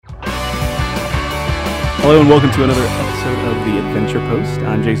Hello and welcome to another episode of the Adventure Post.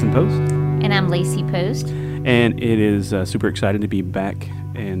 I'm Jason Post. And I'm Lacey Post. And it is super excited to be back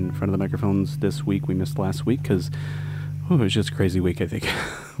in front of the microphones this week. We missed last week because it was just a crazy week, I think.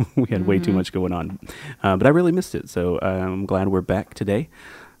 We had way too much going on. But I really missed it. So I'm glad we're back today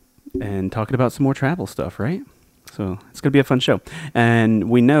and talking about some more travel stuff, right? So it's going to be a fun show.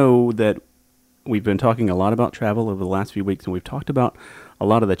 And we know that we've been talking a lot about travel over the last few weeks, and we've talked about a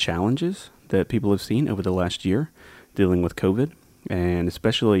lot of the challenges that people have seen over the last year dealing with COVID, and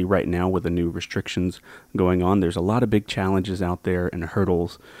especially right now with the new restrictions going on, there's a lot of big challenges out there and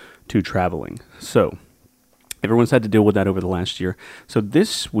hurdles to traveling. So everyone's had to deal with that over the last year. So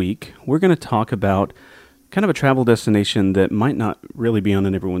this week, we're going to talk about kind of a travel destination that might not really be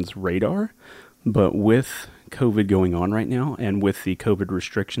on everyone's radar, but with COVID going on right now and with the COVID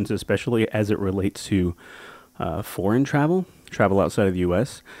restrictions, especially as it relates to foreign travel outside of the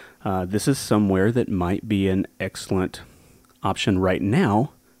U.S., this is somewhere that might be an excellent option right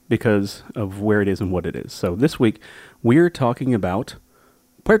now because of where it is and what it is. So this week, we're talking about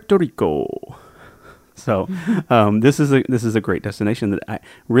Puerto Rico. So this is a great destination that I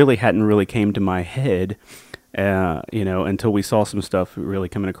really hadn't really came to my head, until we saw some stuff really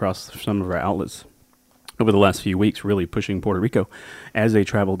coming across some of our outlets over the last few weeks, really pushing Puerto Rico as a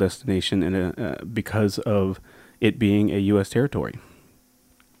travel destination and because of it being a U.S. territory,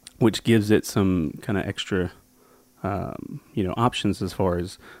 which gives it some kind of extra, options as far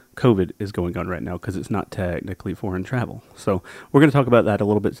as COVID is going on right now, because it's not technically foreign travel. So we're going to talk about that a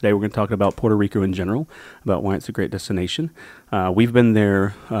little bit today. We're going to talk about Puerto Rico in general, about why it's a great destination. We've been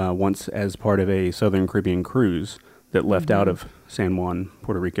there once as part of a Southern Caribbean cruise that left out of San Juan,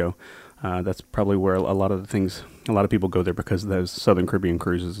 Puerto Rico. That's probably where a lot of people go there because those Southern Caribbean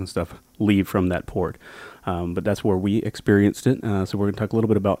cruises and stuff leave from that port. But that's where we experienced it. So we're going to talk a little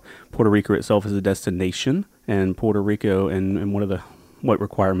bit about Puerto Rico itself as a destination and Puerto Rico and what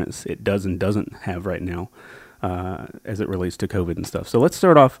requirements it does and doesn't have right now as it relates to COVID and stuff. So let's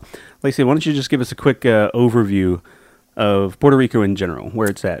start off. Lacey, why don't you just give us a quick overview of Puerto Rico in general, where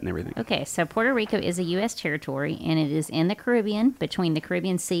it's at and everything. Okay, so Puerto Rico is a U.S. territory, and it is in the Caribbean, between the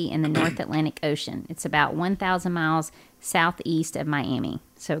Caribbean Sea and the North Atlantic Ocean. It's about 1,000 miles southeast of Miami,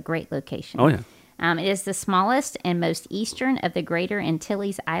 so great location. Oh, yeah. It is the smallest and most eastern of the Greater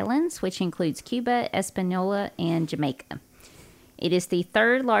Antilles Islands, which includes Cuba, Hispaniola, and Jamaica. It is the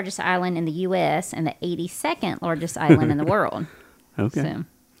third largest island in the U.S. and the 82nd largest island in the world. Okay. So,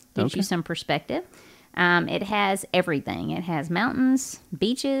 gives you some perspective. It has everything. It has mountains,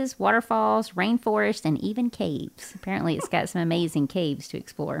 beaches, waterfalls, rainforest, and even caves. Apparently, it's got some amazing caves to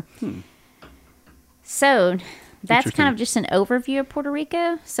explore. So, that's kind of just an overview of Puerto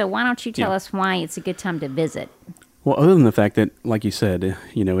Rico. So, why don't you tell us why it's a good time to visit? Well, other than the fact that, like you said,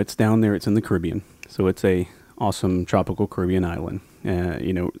 it's down there, it's in the Caribbean. So, it's a awesome tropical Caribbean island.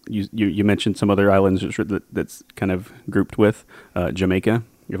 You mentioned some other islands that's kind of grouped with Jamaica.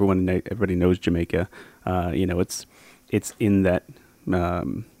 Everybody knows Jamaica. It's in that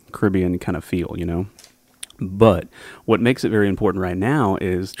Caribbean kind of feel, But what makes it very important right now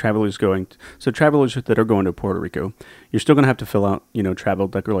is travelers that are going to Puerto Rico, you're still going to have to fill out, travel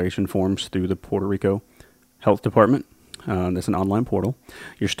declaration forms through the Puerto Rico Health Department. That's an online portal.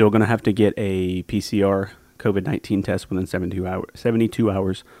 You're still going to have to get a PCR COVID-19 test within 72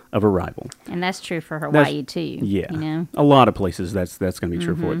 hours of arrival. And that's true for Hawaii, too. Yeah. A lot of places that's going to be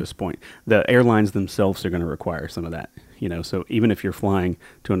true for at this point. The airlines themselves are going to require some of that, So even if you're flying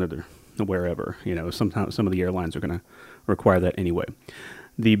to another, wherever, sometimes some of the airlines are going to require that anyway.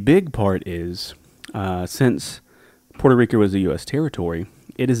 The big part is, since Puerto Rico is a U.S. territory,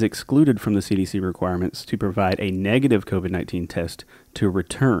 it is excluded from the CDC requirements to provide a negative COVID-19 test to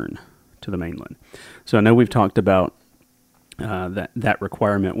return to the mainland. So I know we've talked about that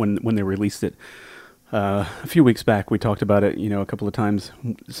requirement when they released it a few weeks back. We talked about it, a couple of times,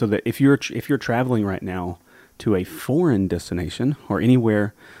 so that if you're traveling right now to a foreign destination or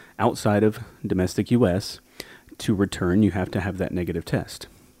anywhere outside of domestic U.S., to return, you have to have that negative test,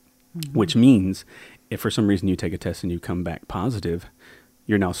 which means if for some reason you take a test and you come back positive,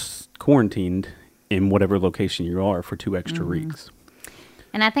 you're now quarantined in whatever location you are for 2 extra weeks.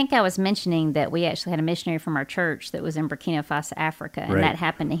 And I think I was mentioning that we actually had a missionary from our church that was in Burkina Faso, Africa, and that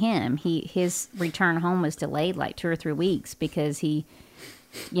happened to him. His return home was delayed like 2 or 3 weeks because he,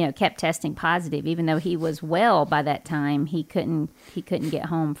 kept testing positive. Even though he was well by that time, he couldn't get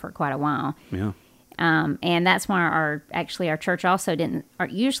home for quite a while. Yeah. And that's why our church also didn't.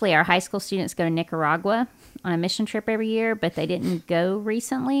 Usually, our high school students go to Nicaragua on a mission trip every year, but they didn't go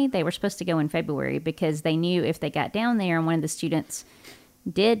recently. They were supposed to go in February because they knew if they got down there and one of the students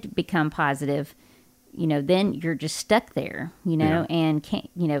did become positive, then you're just stuck there, and can't,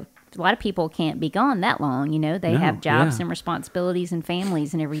 a lot of people can't be gone that long, they have jobs and responsibilities and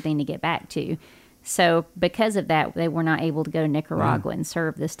families and everything to get back to. So because of that, they were not able to go to Nicaragua and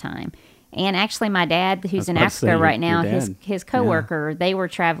serve this time. And actually my dad, who's in Africa right now, his coworker, they were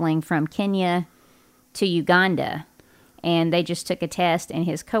traveling from Kenya to Uganda, and they just took a test and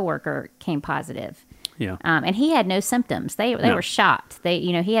his coworker came positive. Yeah. And he had no symptoms. They were shocked.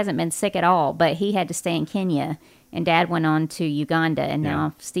 He hasn't been sick at all, but he had to stay in Kenya, and Dad went on to Uganda, and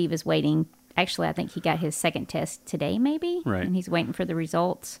now Steve is waiting. Actually, I think he got his second test today, maybe. Right. And he's waiting for the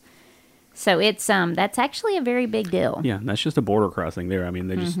results. So it's that's actually a very big deal. Yeah, that's just a border crossing there. I mean,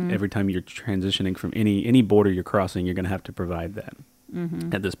 they just every time you're transitioning from any border you're crossing, you're going to have to provide that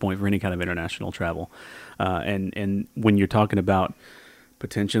at this point for any kind of international travel. And when you're talking about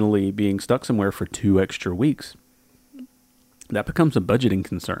potentially being stuck somewhere for 2 extra weeks, that becomes a budgeting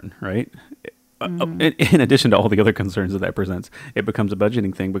concern, right? In addition to all the other concerns that presents, it becomes a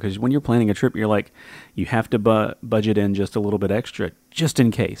budgeting thing, because when you're planning a trip, you're like, you have to budget in just a little bit extra just in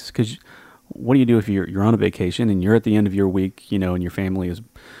case. Because what do you do if you're on a vacation and you're at the end of your week, and your family is,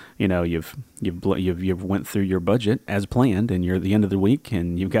 you've went through your budget as planned, and you're at the end of the week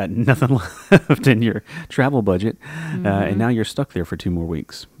and you've got nothing left in your travel budget, and now you're stuck there for 2 more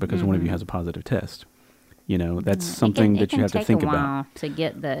weeks because one of you has a positive test. That's something that you have to think about. It can take a while to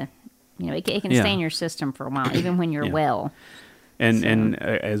get the. It can stay in your system for a while, even when you're well. And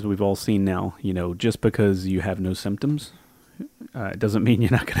as we've all seen now, just because you have no symptoms, it doesn't mean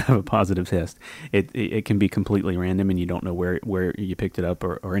you're not going to have a positive test. It can be completely random, and you don't know where you picked it up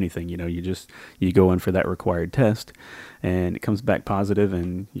or anything. You go in for that required test, and it comes back positive,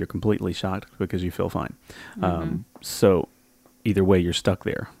 and you're completely shocked because you feel fine. So either way, you're stuck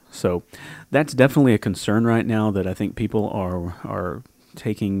there. So that's definitely a concern right now that I think people are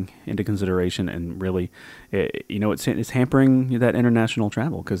taking into consideration, and really, it's hampering that international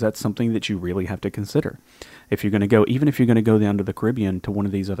travel, because that's something that you really have to consider. If you're going to go, even if you're going to go down to the Caribbean to one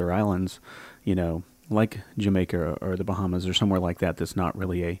of these other islands, like Jamaica or the Bahamas or somewhere like that, that's not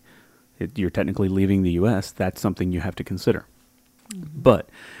really you're technically leaving the U.S., that's something you have to consider. But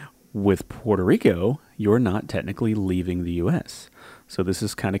with Puerto Rico, you're not technically leaving the U.S., so this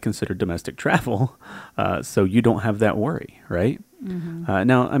is kind of considered domestic travel, so you don't have that worry, right?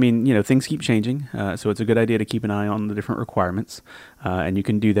 Now, I mean, things keep changing, so it's a good idea to keep an eye on the different requirements, and you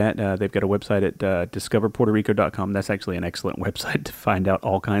can do that. They've got a website at discoverpuertorico.com. That's actually an excellent website to find out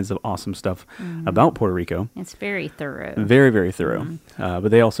all kinds of awesome stuff about Puerto Rico. It's very thorough. Very, very thorough. But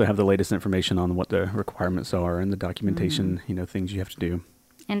they also have the latest information on what the requirements are and the documentation, things you have to do.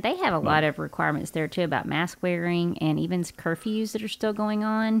 And they have a lot of requirements there, too, about mask wearing and even curfews that are still going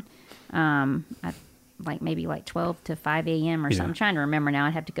on. Maybe 12 to 5 a.m. or something. I'm trying to remember now.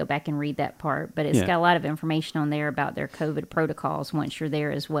 I'd have to go back and read that part. But it's got a lot of information on there about their COVID protocols once you're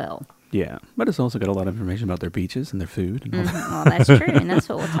there as well. Yeah, but it's also got a lot of information about their beaches and their food. And all that. Well, that's true, and that's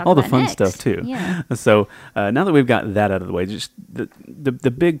what we'll talk about all the fun next. stuff, too. Yeah. So now that we've got that out of the way, just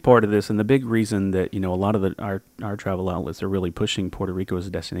the big part of this, and the big reason that, a lot of our travel outlets are really pushing Puerto Rico as a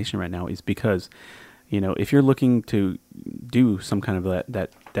destination right now is because, if you're looking to do some kind of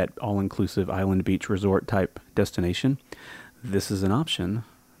that all-inclusive island beach resort type destination, this is an option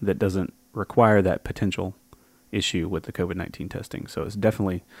that doesn't require that potential issue with the COVID-19 testing. So it's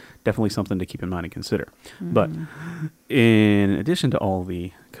definitely something to keep in mind and consider. But in addition to all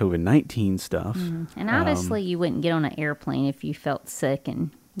the COVID-19 stuff, and obviously you wouldn't get on an airplane if you felt sick,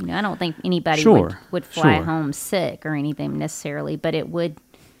 and I don't think anybody would fly home sick or anything necessarily, but it would.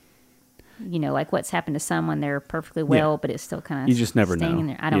 Like what's happened to some when they're perfectly well, but it's still kind of you just never know. In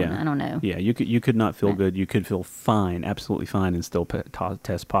there. I don't know. Yeah, you could not feel good. You could feel fine, absolutely fine, and still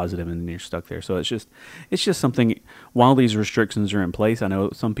test positive, and then you're stuck there. So it's just something. While these restrictions are in place, I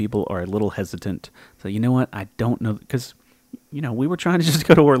know some people are a little hesitant. So you know what? I don't know, because we were trying to just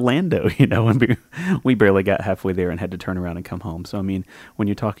go to Orlando, and we barely got halfway there and had to turn around and come home. So, I mean, when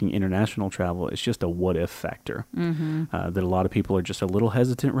you're talking international travel, it's just a what-if factor that a lot of people are just a little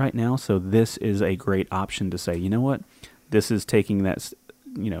hesitant right now. So this is a great option to say, you know what, this is taking that,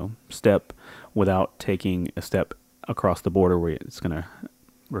 step without taking a step across the border where it's going to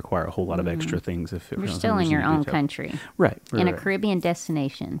require a whole lot of extra things. If you're still in your own country, right? In a Caribbean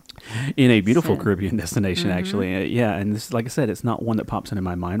destination, in a beautiful Caribbean destination, actually, yeah. And this, like I said, it's not one that pops into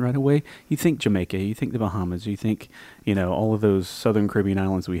my mind right away. You think Jamaica, you think the Bahamas, you think all of those southern Caribbean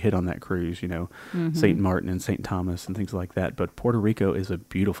islands we hit on that cruise, St. Martin and St. Thomas and things like that. But Puerto Rico is a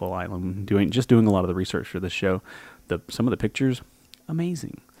beautiful island. Doing a lot of the research for this show, some of the pictures,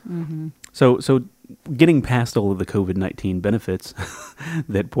 amazing. So getting past all of the COVID-19 benefits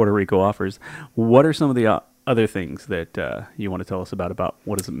that Puerto Rico offers, what are some of the other things that you want to tell us about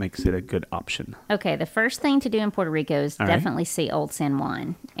what makes it a good option? Okay, the first thing to do in Puerto Rico is All definitely see Old San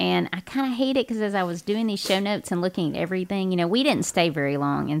Juan. And I kind of hate it because as I was doing these show notes and looking at everything, we didn't stay very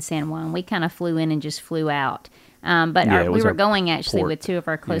long in San Juan. We kind of flew in and just flew out. But we were going actually with two of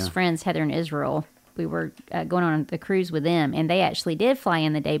our close friends, Heather and Israel. We were going on the cruise with them, and they actually did fly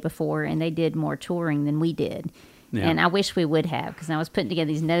in the day before, and they did more touring than we did. Yeah. And I wish we would have, because I was putting together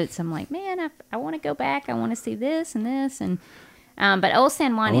these notes. I'm like, man, I want to go back. I want to see this and this. And but Old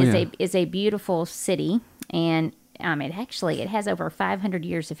San Juan is a beautiful city, and it has over 500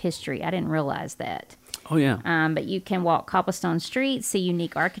 years of history. I didn't realize that. Oh, yeah. But you can walk cobblestone streets, see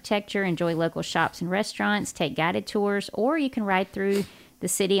unique architecture, enjoy local shops and restaurants, take guided tours, or you can ride through the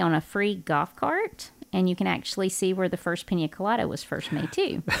city on a free golf cart, and you can actually see where the first pina colada was first made,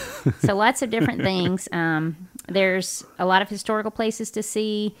 too. So lots of different things. There's a lot of historical places to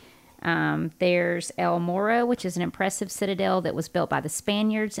see. There's El Morro, which is an impressive citadel that was built by the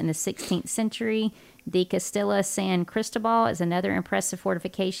Spaniards in the 16th century. The Castilla San Cristobal is another impressive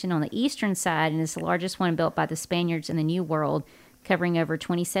fortification on the eastern side, and is the largest one built by the Spaniards in the New World, covering over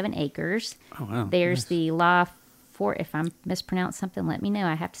 27 acres. Oh, wow. There's the if I'm mispronounced something, let me know.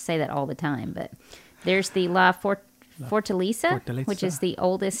 I have to say that all the time. But there's the Fortaleza, which is the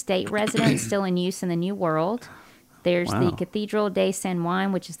oldest state residence still in use in the New World. There's the Cathedral de San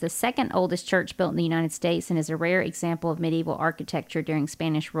Juan, which is the second oldest church built in the United States and is a rare example of medieval architecture during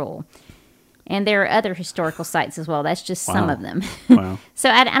Spanish rule. And there are other historical sites as well. That's just some of them. Wow.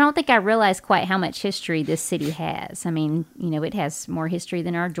 So I don't think I realized quite how much history this city has. I mean, it has more history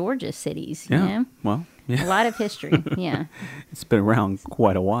than our Georgia cities. Yeah. Well, yeah. A lot of history. Yeah. It's been around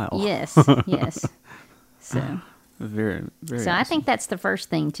quite a while. Yes. Yes. So. Very, very. So awesome. I think that's the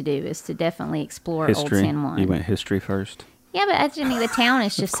first thing to do is to definitely explore history. Old San Juan. You went history first. Yeah, but the town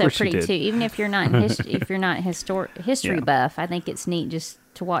is just so pretty too. Even if you're not history buff, I think it's neat just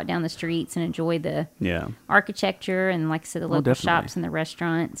to walk down the streets and enjoy the architecture and, like I said, the local shops and the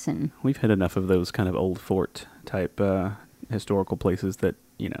restaurants. And we've had enough of those kind of old fort type historical places that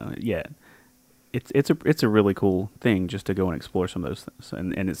it's a really cool thing just to go and explore some of those things.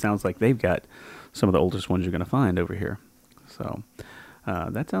 And it sounds like they've got some of the oldest ones you're going to find over here. So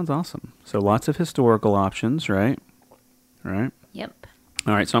that sounds awesome. So lots of historical options, right? Right? Yep.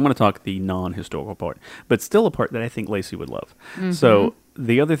 All right, so I'm going to talk the non-historical part, but still a part that I think Lacey would love. Mm-hmm. So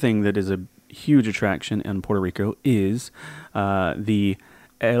the other thing that is a huge attraction in Puerto Rico is the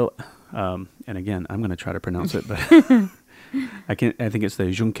and again, I'm going to try to pronounce it, but I think it's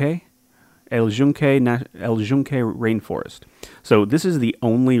the El Yunque rainforest. So this is the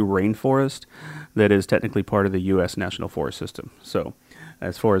only rainforest that is technically part of the U.S. National Forest System. So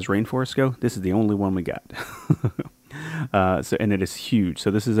as far as rainforests go, this is the only one we got. And it is huge.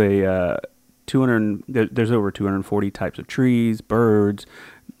 So this is a 200. There's over 240 types of trees, birds,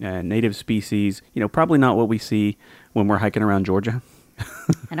 and native species. Probably not what we see when we're hiking around Georgia.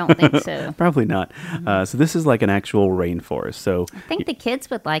 I don't think so. Probably not. Mm-hmm. So this is like an actual rainforest. So I think the kids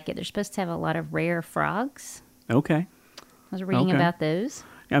would like it. They're supposed to have a lot of rare frogs. Okay. I was reading about those.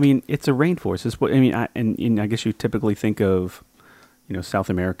 I mean, it's a rainforest. It's what and I guess you typically think of, South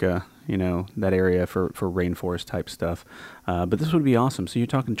America, that area for rainforest type stuff. But this would be awesome. So you're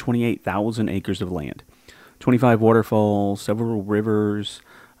talking 28,000 acres of land, 25 waterfalls, several rivers.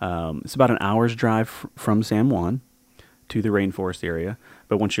 It's about an hour's drive from San Juan to the rainforest area.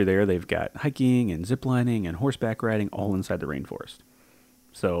 But once you're there, they've got hiking and ziplining and horseback riding all inside the rainforest.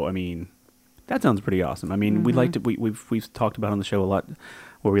 So, I mean, that sounds pretty awesome. I mean, we've talked about on the show a lot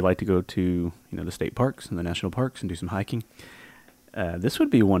where we like to go to, the state parks and the national parks and do some hiking. This would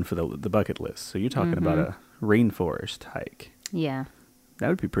be one for the bucket list. So you're talking about a rainforest hike. Yeah. That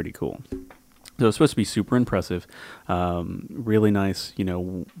would be pretty cool. So it's supposed to be super impressive. Really nice,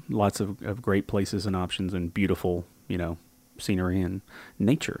 lots of great places and options and beautiful, scenery and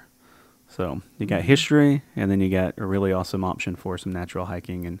nature. So you got history, and then you got a really awesome option for some natural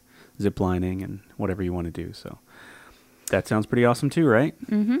hiking and zip lining and whatever you want to do. So that sounds pretty awesome too, right?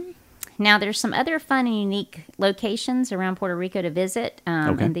 Mm-hmm. Now, there's some other fun and unique locations around Puerto Rico to visit,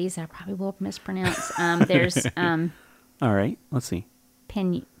 and these I probably will mispronounce. There's... All right, let's see.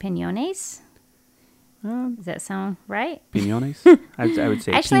 Peñones. Does that sound right? Piñones? I would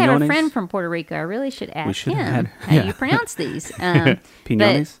say Actually, piñones. I have a friend from Puerto Rico. I really should ask him how yeah. you pronounce these.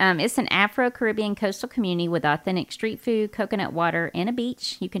 Piñones? But it's an Afro-Caribbean coastal community with authentic street food, coconut water, and a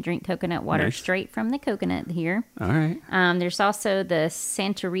beach. You can drink coconut water straight from the coconut here. All right. There's also the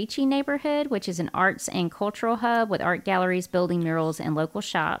Santorici neighborhood, which is an arts and cultural hub with art galleries, building murals, and local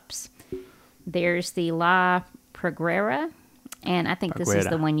shops. There's the La Progrera, and I think this is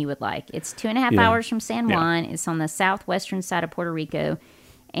the one you would like. It's 2.5 hours from San Juan. It's on the southwestern side of Puerto Rico,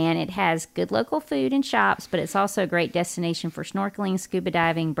 and it has good local food and shops, but it's also a great destination for snorkeling, scuba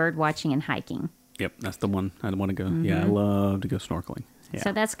diving, bird watching, and hiking. Yep, that's the one I want to go. Yeah, I love to go snorkeling. Yeah.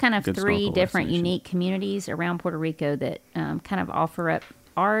 So that's kind of Good 3 snorkel different destination. unique communities around Puerto Rico that kind of offer up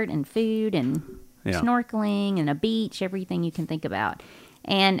art and food and snorkeling and a beach, everything you can think about.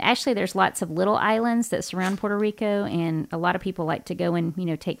 And actually, there's lots of little islands that surround Puerto Rico, and a lot of people like to go and,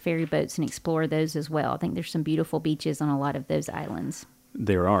 take ferry boats and explore those as well. I think there's some beautiful beaches on a lot of those islands.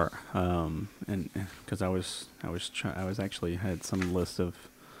 There are, and because I was actually had some list of,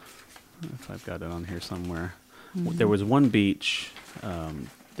 if I've got it on here somewhere. There was one beach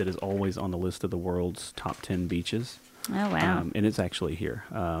that is always on the list of the world's top 10 beaches. Oh wow! And it's actually here,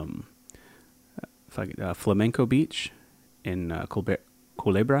 Flamenco Beach in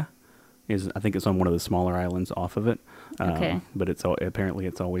Culebra I think it's on one of the smaller islands off of it. Okay. But apparently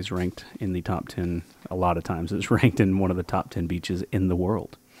it's always ranked in the top 10. A lot of times it's ranked in one of the top 10 beaches in the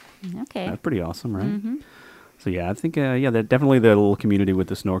world. Okay. That's pretty awesome, right? Mm-hmm. So yeah, I think that definitely the little community with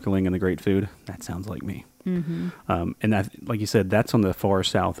the snorkeling and the great food. That sounds like me. Mm-hmm. And that, like you said, that's on the far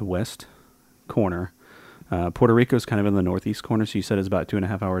southwest corner. Puerto Rico is kind of in the northeast corner, so you said it's about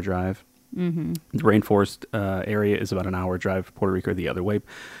 2.5 hour drive. Mm-hmm. The rainforest area is about an hour drive. Puerto Rico the other way.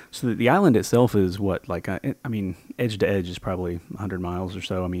 So the island itself is what, like, edge to edge is probably 100 miles or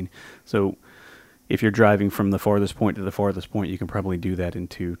so. So if you're driving from the farthest point to the farthest point, you can probably do that in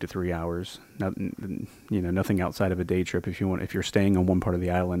 2 to 3 hours. Nothing outside of a day trip. If you're staying on one part of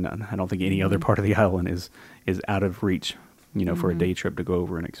the island, I don't think any other part of the island is out of reach, for a day trip to go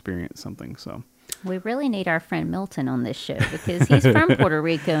over and experience something. So we really need our friend Milton on this show because he's from Puerto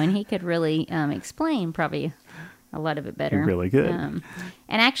Rico and he could really explain probably a lot of it better. Really good. And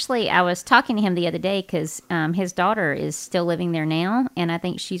actually, I was talking to him the other day because his daughter is still living there now, and I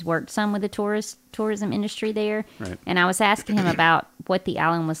think she's worked some with the tourism industry there. Right. And I was asking him about what the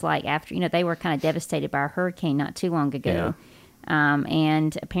island was like after, they were kind of devastated by a hurricane not too long ago. Yeah.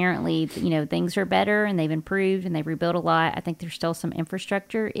 And apparently, things are better and they've improved and they've rebuilt a lot. I think there's still some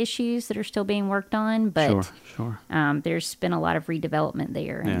infrastructure issues that are still being worked on, but sure. There's been a lot of redevelopment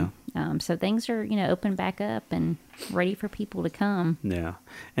there. And, so things are, open back up and ready for people to come. Yeah.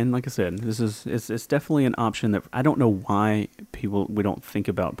 And like I said, it's definitely an option that I don't know why we don't think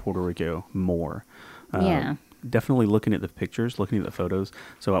about Puerto Rico more. Yeah. Definitely looking at the pictures, looking at the photos.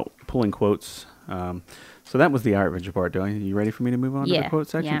 So pulling quotes. So that was the art adventure part. You ready for me to move on to the quote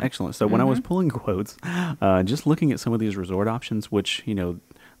section? Yeah. Excellent. So when I was pulling quotes, just looking at some of these resort options, which,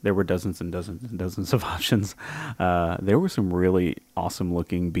 there were dozens and dozens and dozens of options. There were some really awesome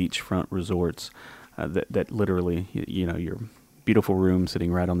looking beachfront resorts that literally, your beautiful room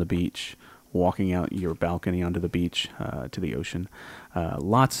sitting right on the beach, walking out your balcony onto the beach to the ocean.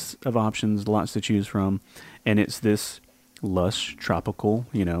 Lots of options, lots to choose from. And it's this lush, tropical,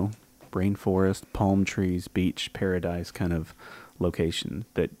 rainforest, palm trees, beach, paradise kind of location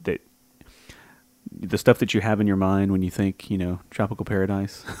that the stuff that you have in your mind when you think, tropical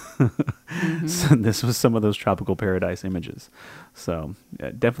paradise. So this was some of those tropical paradise images. So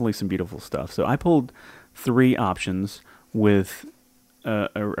definitely some beautiful stuff. So I pulled 3 options with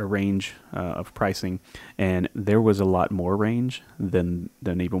a range of pricing, and there was a lot more range than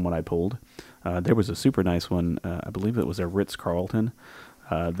even what I pulled. There was a super nice one. I believe it was a Ritz-Carlton.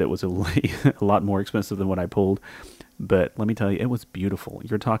 That was a lot more expensive than what I pulled. But let me tell you, it was beautiful.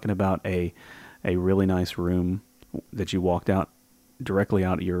 You're talking about a really nice room that you walked out directly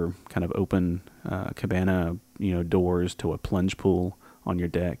out your kind of open cabana, doors to a plunge pool on your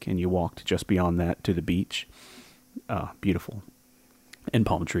deck, and you walked just beyond that to the beach. Beautiful. And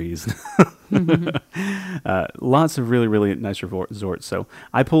palm trees. Lots of really, really nice resorts. So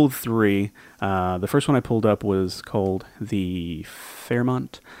I pulled 3. The first one I pulled up was called the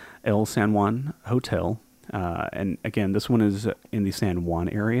Fairmont El San Juan Hotel. And again, this one is in the San Juan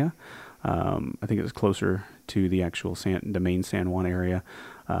area. I think it was closer to the actual the main San Juan area.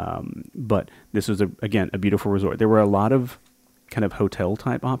 But this was, again, a beautiful resort. There were a lot of kind of hotel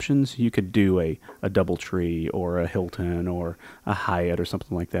type options. You could do a DoubleTree or a Hilton or a Hyatt or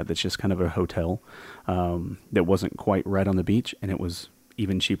something like that. That's just kind of a hotel that wasn't quite right on the beach, and it was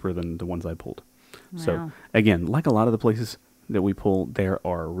even cheaper than the ones I pulled. So again, like a lot of the places that we pull, there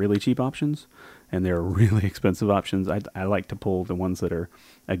are really cheap options and there are really expensive options. I like to pull the ones that are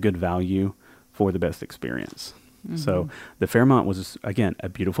a good value for the best experience. So the Fairmont was, again, a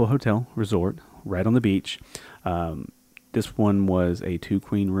beautiful hotel resort right on the beach. This one was a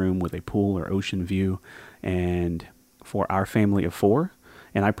 2-queen room with a pool or ocean view. And for our family of 4,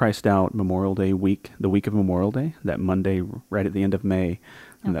 and I priced out Memorial Day week, the week of Memorial Day, that Monday right at the end of May,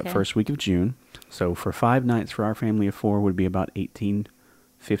 and that first week of June. So for 5 nights for our family of 4 would be about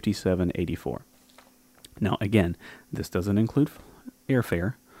 $1,857.84. Now, again, this doesn't include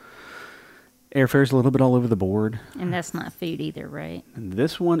airfare. Airfare is a little bit all over the board. And that's not food either, right? And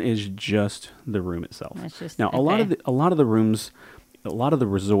this one is just the room itself. That's just, now, a lot of the rooms, a lot of the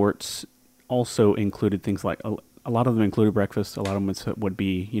resorts also included things like a lot of them included breakfast. A lot of them would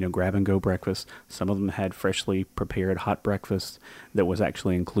be, grab and go breakfast. Some of them had freshly prepared hot breakfast that was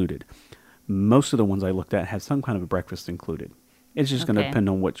actually included. Most of the ones I looked at had some kind of a breakfast included. It's just going to depend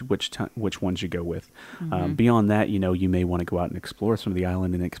on which ones you go with. Beyond that, you may want to go out and explore some of the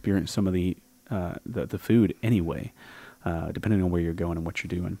island and experience some of the food anyway, depending on where you're going and what you're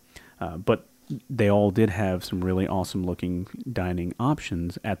doing. But they all did have some really awesome looking dining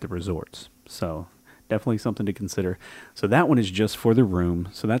options at the resorts. So definitely something to consider. So that one is just for the room.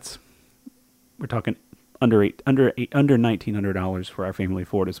 So we're talking under $1,900 for our family of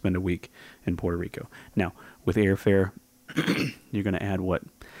 4 to spend a week in Puerto Rico. Now with airfare, you're going to add what,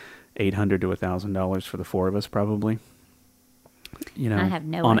 $800 to $1,000 for the 4 of us probably. I have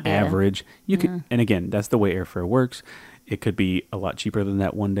no on idea. average, you could, and again, that's the way airfare works. It could be a lot cheaper than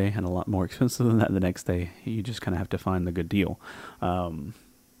that one day and a lot more expensive than that the next day. You just kind of have to find the good deal.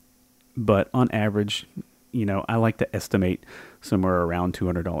 But on average, I like to estimate somewhere around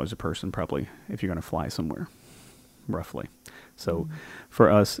 $200 a person, probably, if you're going to fly somewhere, roughly. So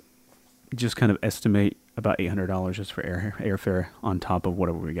for us, just kind of estimate about $800 just for airfare on top of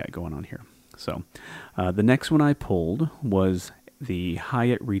whatever we got going on here. So the next one I pulled was the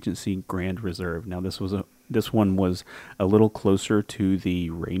Hyatt Regency Grand Reserve. Now this one was a little closer to the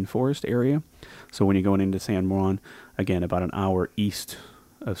rainforest area. So when you're going into San Juan, again, about an hour east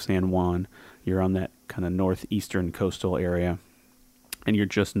of San Juan, you're on that kind of northeastern coastal area, and you're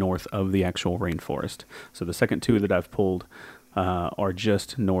just north of the actual rainforest. So the second 2 that I've pulled are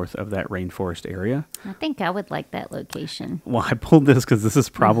just north of that rainforest area. I think I would like that location. Well, I pulled this because this is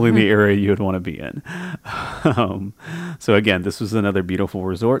probably the area you would want to be in. So again, this was another beautiful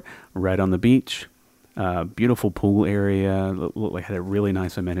resort right on the beach. Beautiful pool area. Looked like it had really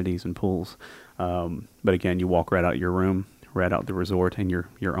nice amenities and pools. But again, you walk right out your room, right out the resort, and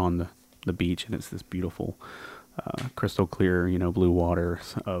you're on the beach, and it's this beautiful crystal clear, blue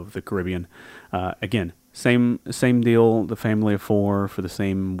waters of the Caribbean. Again, same deal. The family of 4 for the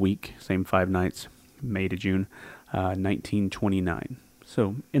same week, same 5 nights, May to June, $1,929.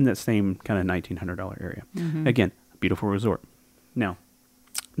 So in that same kind of $1,900 area. Again, beautiful resort. Now,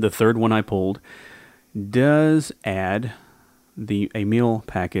 the third one I pulled does add a meal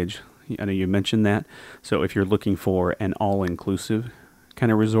package. I know you mentioned that. So if you're looking for an all-inclusive kind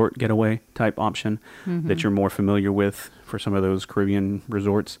of resort getaway type option that you're more familiar with for some of those Caribbean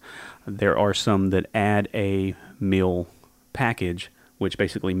resorts, there are some that add a meal package, which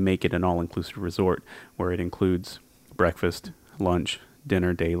basically make it an all-inclusive resort where it includes breakfast, lunch,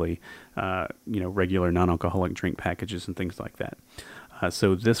 dinner daily, regular non-alcoholic drink packages and things like that.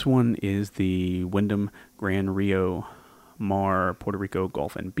 So this one is the Wyndham Grand Rio Mar Puerto Rico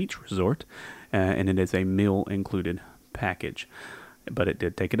Golf and Beach Resort, and it is a meal included package. But it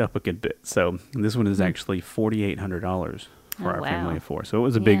did take it up a good bit. So this one is actually $4,800 for our family of 4. So it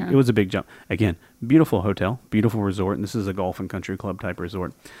was a big jump. Again, beautiful hotel, beautiful resort, and this is a golf and country club type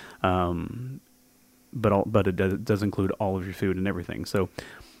resort. But it does include all of your food and everything. So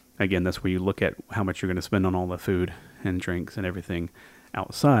again, that's where you look at how much you're going to spend on all the food and drinks and everything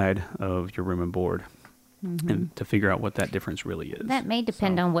outside of your room and board. And to figure out what that difference really is. That may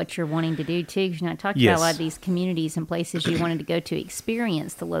depend on what you're wanting to do, too. Because I talked about a lot of these communities and places you wanted to go to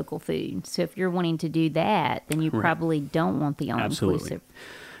experience the local food. So if you're wanting to do that, then you probably don't want the all-inclusive. Absolutely.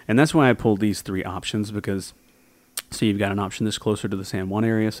 And that's why I pulled these 3 options, because so you've got an option that's closer to the San Juan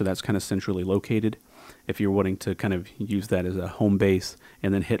area, so that's kind of centrally located. If you're wanting to kind of use that as a home base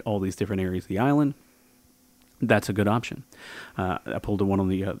and then hit all these different areas of the island, that's a good option. I pulled the one on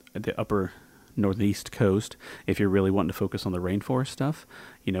the upper northeast coast. If you're really wanting to focus on the rainforest stuff,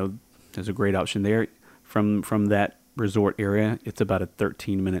 there's a great option there. From that resort area, it's about a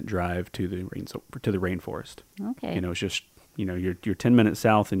 13-minute drive to the rainforest. Okay. It's just you're 10 minutes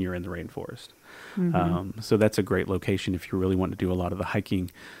south and you're in the rainforest. So that's a great location if you really want to do a lot of the hiking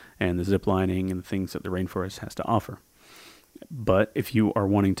and the zip lining and the things that the rainforest has to offer. But if you are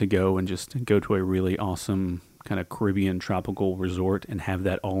wanting to go and just go to a really awesome kind of Caribbean tropical resort and have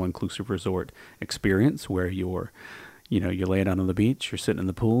that all-inclusive resort experience where you lay it out on the beach, you're sitting in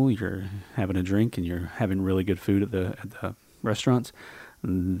the pool, you're having a drink, and you're having really good food at the restaurants,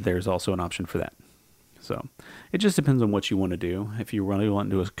 there's also an option for that. So it just depends on what you want to do. If you really want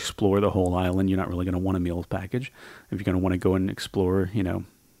to explore the whole island, you're not really going to want a meals package. If you're going to want to go and explore,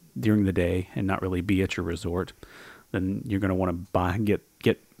 during the day and not really be at your resort, then you're going to want to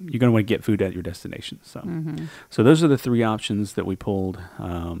you're going to want to get food at your destination. So, So those are the three options that we pulled.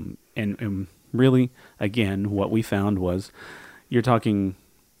 And really, again, what we found was you're talking,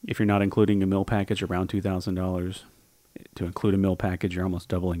 if you're not including a meal package, around $2,000. To include a meal package, you're almost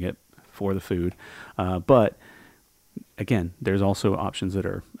doubling it for the food. But again, there's also options that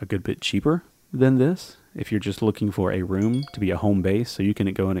are a good bit cheaper than this. If you're just looking for a room to be a home base so you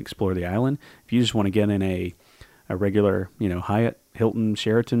can go and explore the island, if you just want to get in a regular, Hyatt, Hilton,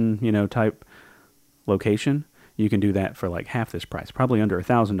 Sheraton, type location, you can do that for like half this price. Probably under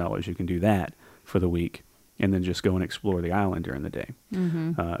 $1,000 you can do that for the week and then just go and explore the island during the day.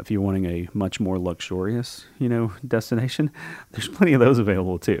 If you're wanting a much more luxurious, destination, there's plenty of those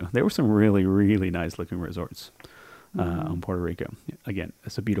available too. There were some really, really nice looking resorts on Puerto Rico. Again,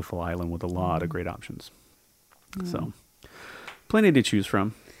 it's a beautiful island with a lot of great options. So plenty to choose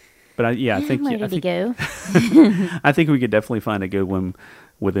from. But I think I think we could definitely find a good one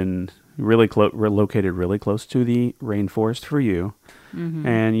within located really close to the rainforest for you.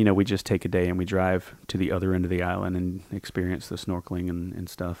 And we just take a day and we drive to the other end of the island and experience the snorkeling and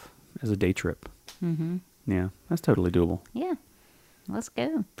stuff as a day trip. Yeah, that's totally doable. Yeah, let's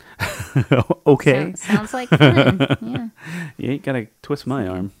go. Okay. Sounds like fun. Yeah. You ain't gotta twist my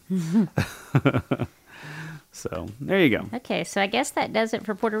arm. So there you go. Okay, so I guess that does it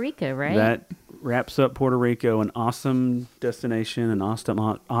for Puerto Rico, right? That wraps up Puerto Rico, an awesome destination, an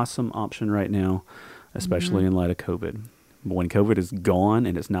awesome option right now, especially in light of COVID. But when COVID is gone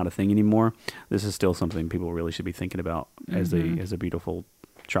and it's not a thing anymore, this is still something people really should be thinking about as a beautiful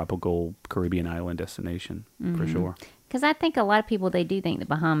tropical Caribbean island destination, for sure. Because I think a lot of people, they do think the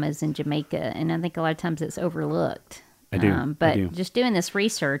Bahamas and Jamaica, and I think a lot of times it's overlooked. I do. But just doing this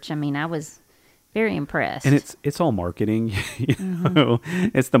research, I was very impressed. And it's all marketing,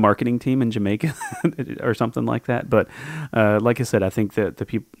 It's the marketing team in Jamaica or something like that. But like I said, I think that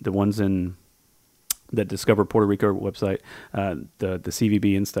the ones that Discover Puerto Rico website, the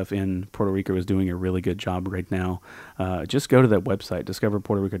CVB and stuff in Puerto Rico is doing a really good job right now. Just go to that website,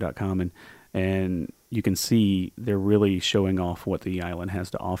 discoverpuertorico.com, and you can see they're really showing off what the island has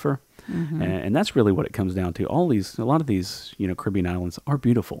to offer. And that's really what it comes down to. A lot of these, Caribbean islands are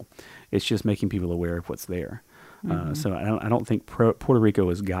beautiful. It's just making people aware of what's there. So I don't think Puerto Rico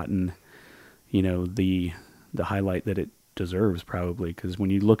has gotten, the highlight that it deserves, probably, because when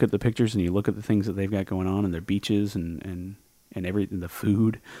you look at the pictures and you look at the things that they've got going on and their beaches and everything, the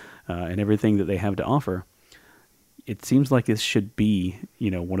food and everything that they have to offer, it seems like this should be,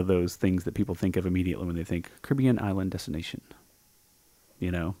 one of those things that people think of immediately when they think Caribbean island destination.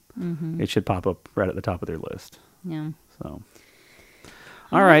 It should pop up right at the top of their list. Yeah. So,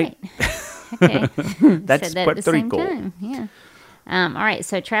 all right. Okay. That's Puerto Rico. Yeah. All right.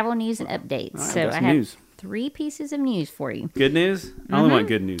 So travel news and updates. Right, so I have 3 pieces of news for you. Good news? I only want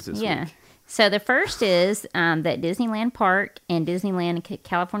good news this week. So the first is that Disneyland Park and Disneyland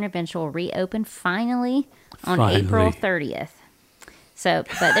California Adventure will reopen finally on April 30th. So,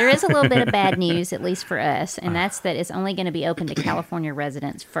 but there is a little bit of bad news, at least for us, and that's that it's only going to be open to California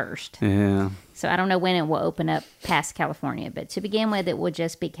residents first. Yeah. So I don't know when it will open up past California, but to begin with, it will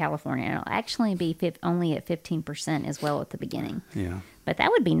just be California. It'll actually be only at 15% as well at the beginning. Yeah. But that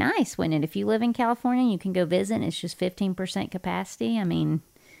would be nice, wouldn't it? If you live in California, you can go visit, and it's just 15% capacity.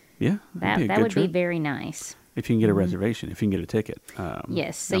 Yeah, that would be very nice. If you can get a reservation, if you can get a ticket.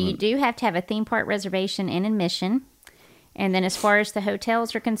 Yes, so you do have to have a theme park reservation and admission. And then as far as the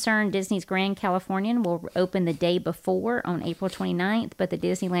hotels are concerned, Disney's Grand Californian will open the day before on April 29th, but the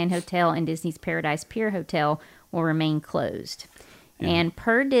Disneyland Hotel and Disney's Paradise Pier Hotel will remain closed. Yeah. And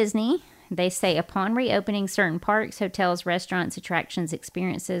per Disney, they say upon reopening, certain parks, hotels, restaurants, attractions,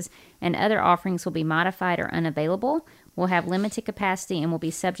 experiences, and other offerings will be modified or unavailable, will have limited capacity, and will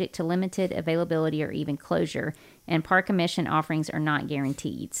be subject to limited availability or even closure. And park admission offerings are not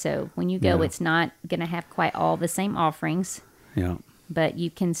guaranteed. So when you go, it's not going to have quite all the same offerings. Yeah. But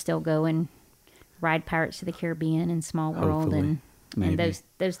you can still go and ride Pirates of the Caribbean and Small World and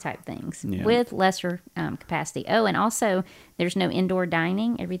those type things with lesser capacity. Oh, and also there's no indoor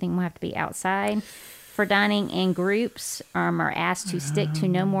dining. Everything will have to be outside. for dining and groups are asked to stick to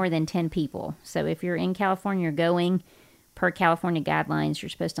no more than 10 people. So if you're in California, you're going, per California guidelines, you're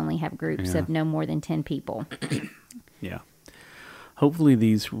supposed to only have groups of no more than 10 people. Yeah. Hopefully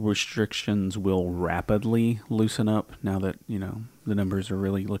these restrictions will rapidly loosen up now that, the numbers are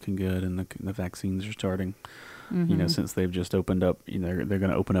really looking good and the vaccines are starting. Since they've just opened up, they're going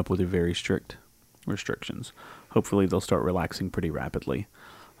to open up with a very strict restrictions. Hopefully they'll start relaxing pretty rapidly.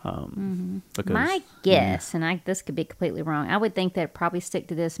 Because my guess, and this could be completely wrong, I would think they'd probably stick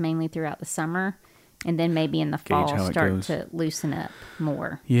to this mainly throughout the summer, and then maybe in the fall start to loosen up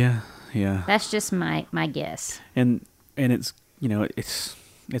more. Yeah. That's just my guess. And it's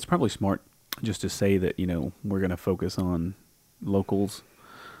it's probably smart just to say that we're going to focus on locals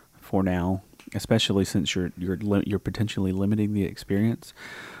for now, especially since you're potentially limiting the experience.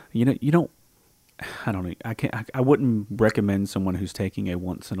 You don't. I don't know. I wouldn't recommend someone who's taking a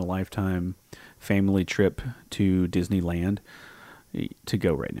once in a lifetime family trip to Disneyland to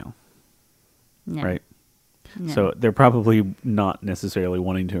go right now. No. Right. No. So they're probably not necessarily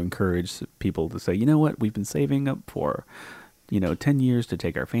wanting to encourage people to say, you know what, we've been saving up for 10 years to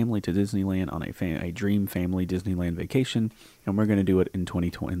take our family to Disneyland on a dream family Disneyland vacation, and we're going to do it in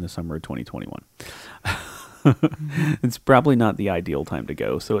the summer of 2021. It's probably not the ideal time to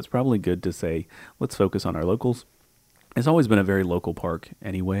go, so it's probably good to say, let's focus on our locals. It's always been a very local park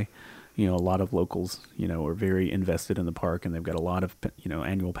anyway. A lot of locals, are very invested in the park, and they've got a lot of,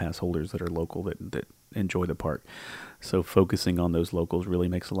 annual pass holders that are local that enjoy the park. So focusing on those locals really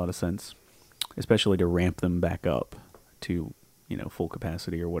makes a lot of sense, especially to ramp them back up to, full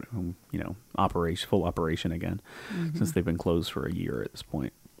capacity or full operation again, since they've been closed for a year at this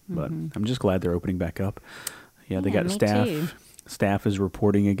point. But I'm just glad they're opening back up. Yeah, they got staff. Too. Staff is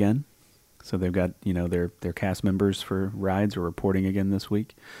reporting again. So they've got, their cast members for rides are reporting again this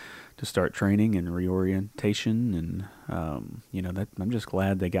week to start training and reorientation. And, I'm just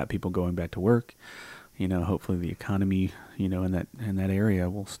glad they got people going back to work. Hopefully the economy, in that area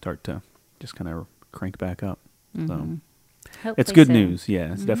will start to just kind of crank back up. So Hopefully it's good so. news.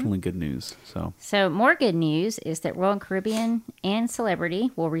 Yeah, it's definitely good news. So more good news is that Royal Caribbean and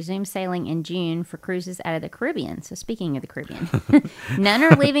Celebrity will resume sailing in June for cruises out of the Caribbean. So speaking of the Caribbean, none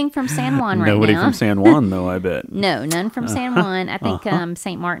are leaving from San Juan right Nobody now. from San Juan, though, I bet. No, none from San Juan. I think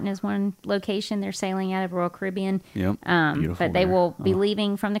St. Martin is one location they're sailing out of Royal Caribbean. Yep, beautiful but they there. will be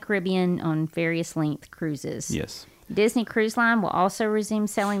leaving from the Caribbean on various length cruises. Yes. Disney Cruise Line will also resume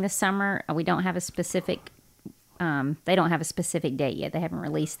sailing this summer. We don't have a specific. They don't have a specific date yet. They haven't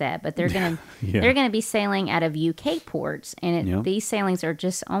released that, but they're gonna they're gonna be sailing out of UK ports, and these sailings are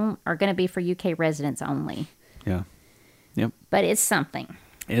are gonna be for UK residents only. Yeah. Yep. But it's something.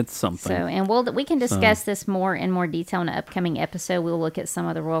 It's something. So, and we can discuss this more in more detail in an upcoming episode. We'll look at some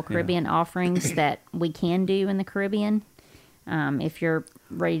of the Royal Caribbean offerings that we can do in the Caribbean. If you're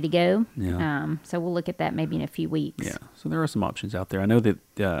ready to go. Yeah. So we'll look at that maybe in a few weeks. Yeah. So there are some options out there. I know that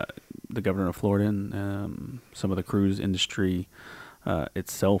the governor of Florida and some of the cruise industry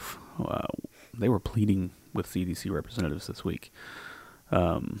itself, they were pleading with CDC representatives this week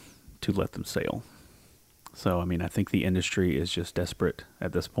to let them sail. So, I think the industry is just desperate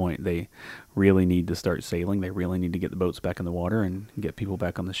at this point. They really need to start sailing. They really need to get the boats back in the water and get people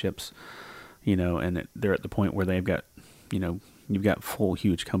back on the ships, and they're at the point where they've got, you've got full,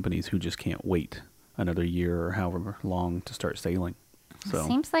 huge companies who just can't wait another year or however long to start sailing. So It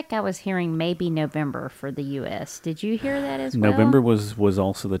seems like I was hearing maybe November for the U.S. Did you hear that as well? November was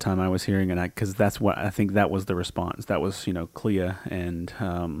also the time I was hearing, and because that's what I think that was the response. That was CLIA and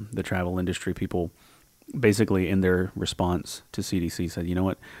the travel industry people basically in their response to CDC said, you know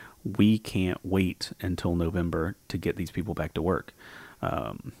what, we can't wait until November to get these people back to work.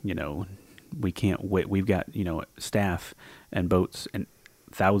 We can't wait. We've got staff and boats and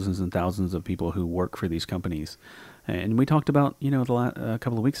thousands of people who work for these companies. And we talked about, a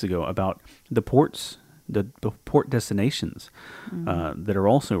couple of weeks ago about the ports, the port destinations that are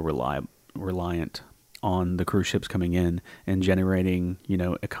also reliant on the cruise ships coming in and generating,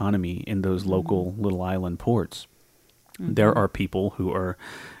 economy in those local little island ports. There are people who are,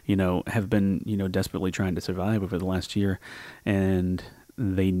 have been, desperately trying to survive over the last year, and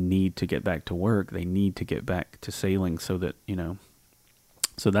they need to get back to work. They need to get back to sailing so that,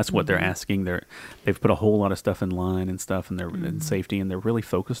 so that's what they're asking. They've put a whole lot of stuff in line and stuff, and they're in safety, and they're really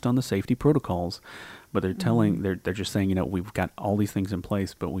focused on the safety protocols. But they're they're just saying, we've got all these things in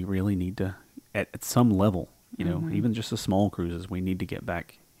place, but we really need to, at some level, even just the small cruises, we need to get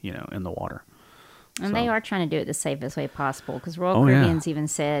back, in the water. And they are trying to do it the safest way possible, because Royal Caribbean's even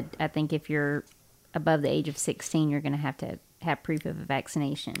said, I think if you're above the age of 16, you're going to have proof of a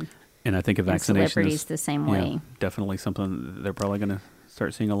vaccination. And I think a vaccination celebrities is the same way. Definitely something that they're probably going to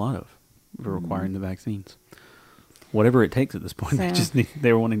start seeing a lot of for requiring the vaccines. Whatever it takes at this point, So,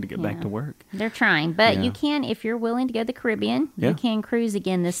 they're wanting to get back to work. They're trying, but you can, if you're willing to go to the Caribbean, you can cruise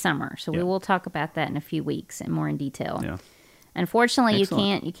again this summer. So we will talk about that in a few weeks and more in detail. Yeah. Unfortunately,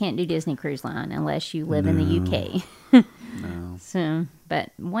 you can't do Disney Cruise Line unless you live in the UK. No. So,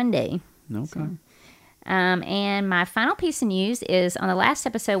 but one day. Okay. So. And my final piece of news is on the last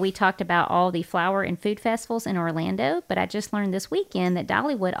episode, we talked about all the flower and food festivals in Orlando, but I just learned this weekend that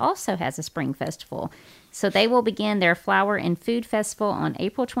Dollywood also has a spring festival. So they will begin their flower and food festival on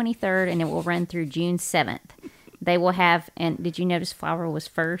April 23rd, and it will run through June 7th. They will have, and did you notice flower was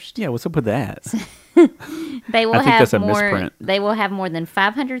first? Yeah, what's up with that? They will I think that's a more. misprint. They will have more than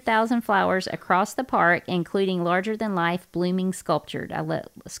 500,000 flowers across the park, including larger-than-life blooming sculptures. I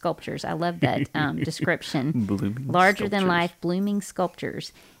love that description. Blooming larger-than-life blooming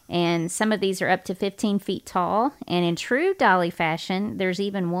sculptures. And some of these are up to 15 feet tall. And in true Dolly fashion, there's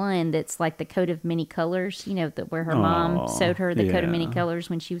even one that's like the coat of many colors, where her mom sewed her the coat of many colors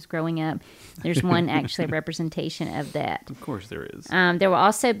when she was growing up. There's one actually a representation of that. Of course there is. There will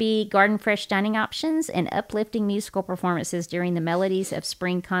also be garden fresh dining options and uplifting musical performances during the Melodies of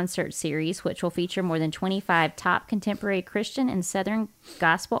Spring concert series, which will feature more than 25 top contemporary Christian and Southern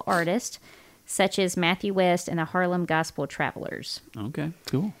gospel artists, such as Matthew West and the Harlem Gospel Travelers. Okay,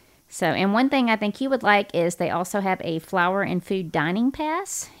 cool. So, and one thing I think you would like is they also have a flower and food dining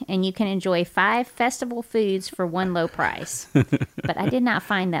pass, and you can enjoy 5 festival foods for one low price. But I did not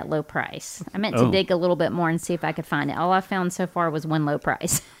find that low price. I meant to dig a little bit more and see if I could find it. All I found so far was one low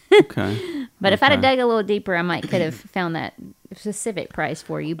price. Okay. But if I'd have dug a little deeper, I could have found that specific price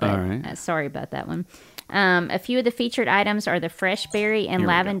for you. But sorry about that one. A few of the featured items are the fresh berry and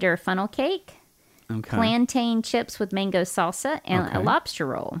lavender funnel cake, plantain chips with mango salsa, and a lobster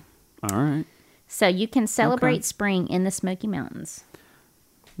roll. All right. So you can celebrate spring in the Smoky Mountains.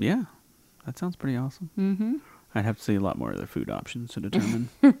 Yeah, that sounds pretty awesome. Mm-hmm. I'd have to see a lot more of their food options to determine.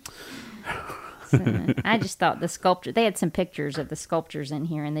 So, I just thought the sculpture, they had some pictures of the sculptures in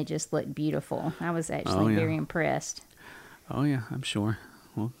here, and they just looked beautiful. I was actually very impressed. Oh, yeah, I'm sure.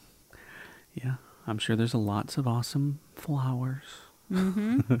 Well, yeah, I'm sure there's lots of awesome flowers.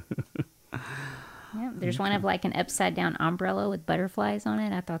 Mm-hmm. Yeah, there's one of like an upside down umbrella with butterflies on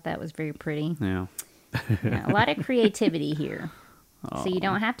it. I thought that was very pretty. Yeah. Yeah, a lot of creativity here. So you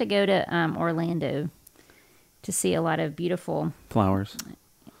don't have to go to Orlando to see a lot of beautiful flowers,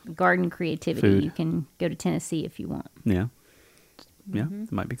 garden creativity. Food. You can go to Tennessee if you want. Yeah. Yeah,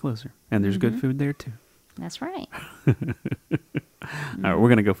 it might be closer. And there's good food there too. That's right. All right, we're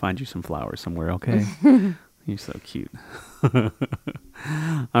going to go find you some flowers somewhere, okay? You're so cute.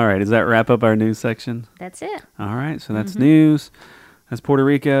 All right, does that wrap up our news section? That's it. All right, so that's news. That's Puerto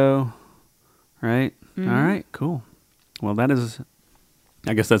Rico, right? All right, cool. Well, I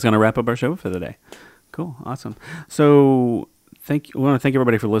guess that's going to wrap up our show for the day. Cool, awesome. So we want to thank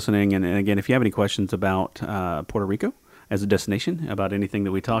everybody for listening. And again, if you have any questions about Puerto Rico as a destination, about anything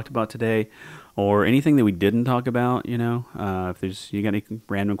that we talked about today, or anything that we didn't talk about, if you got any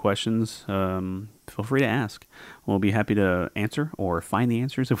random questions, feel free to ask. We'll be happy to answer or find the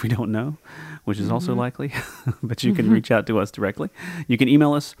answers if we don't know, which is also likely. But you can reach out to us directly. You can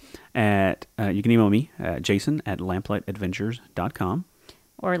email us you can email me at jason@lamplightadventures.com.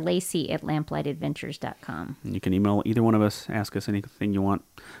 Or Lacey at lamplightadventures.com. You can email either one of us, ask us anything you want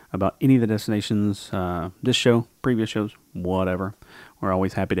about any of the destinations, this show, previous shows, whatever. We're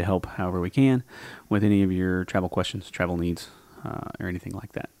always happy to help however we can with any of your travel questions, travel needs, or anything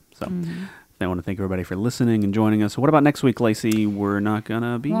like that. So I want to thank everybody for listening and joining us. So what about next week, Lacey? We're not going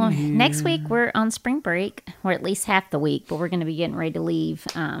to be here. Next week we're on spring break, or at least half the week, but we're going to be getting ready to leave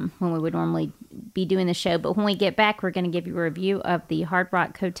when we would normally be doing the show. But when we get back, we're going to give you a review of the Hard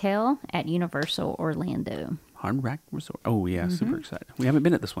Rock Hotel at Universal Orlando. Hard Rock Resort. Oh, yeah, super excited. We haven't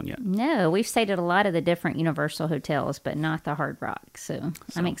been at this one yet. No, we've stayed at a lot of the different Universal hotels, but not the Hard Rock. So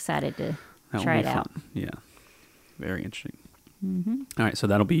I'm excited to try it out. Yeah, very interesting. All right, so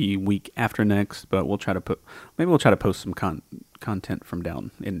that'll be week after next, but we'll try to post some content from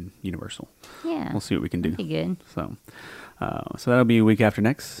down in Universal. Yeah, we'll see what we can do. That'd be good. So that'll be a week after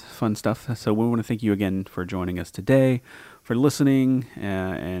next. Fun stuff. So we want to thank you again for joining us today, for listening,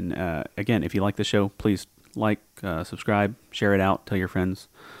 and again, if you like the show, please subscribe, share it out, tell your friends.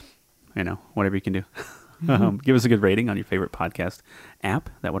 Whatever you can do. Give us a good rating on your favorite podcast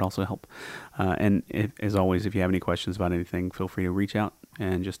app. That would also help. And as always, if you have any questions about anything, feel free to reach out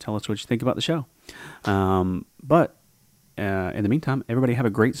and just tell us what you think about the show. But In the meantime, everybody have a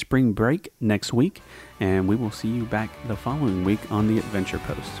great spring break next week, and we will see you back the following week on the Adventure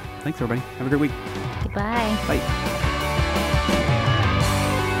Post. Thanks, everybody. Have a great week. Goodbye. Bye.